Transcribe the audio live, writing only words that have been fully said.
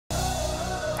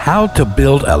How to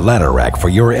build a ladder rack for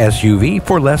your SUV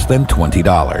for less than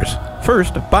 $20.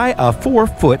 First, buy a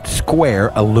 4-foot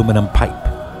square aluminum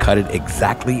pipe. Cut it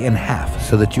exactly in half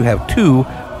so that you have two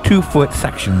 2-foot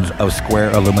sections of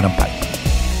square aluminum pipe.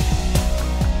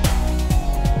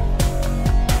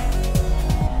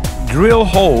 Drill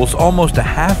holes almost a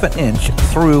 ½ an inch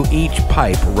through each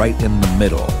pipe right in the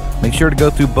middle. Make sure to go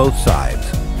through both sides.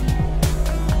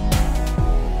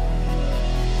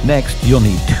 Next, you'll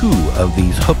need 2 of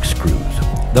these hook screws.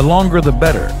 The longer the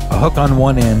better, a hook on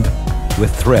one end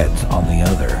with threads on the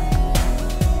other.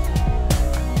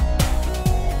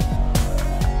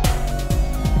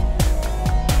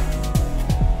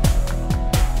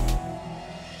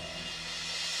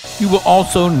 You will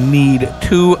also need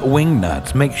 2 wing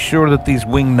nuts. Make sure that these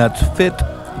wing nuts fit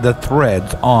the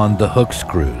threads on the hook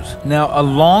screws. Now,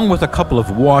 along with a couple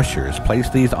of washers, place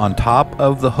these on top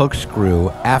of the hook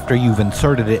screw after you've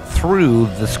inserted it through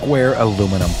the square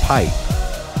aluminum pipe.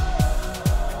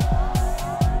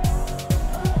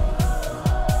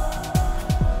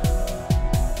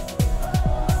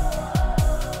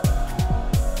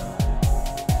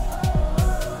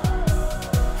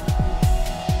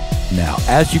 Now,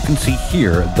 as you can see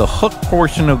here, the hook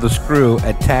portion of the screw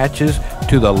attaches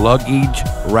to the luggage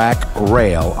rack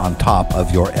rail on top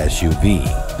of your SUV.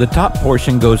 The top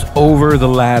portion goes over the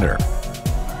ladder.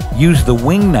 Use the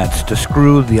wing nuts to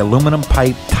screw the aluminum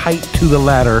pipe tight to the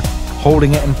ladder,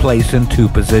 holding it in place in 2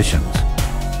 positions.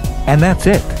 And that's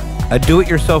it. A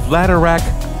do-it-yourself ladder rack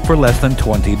for less than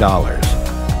 $20.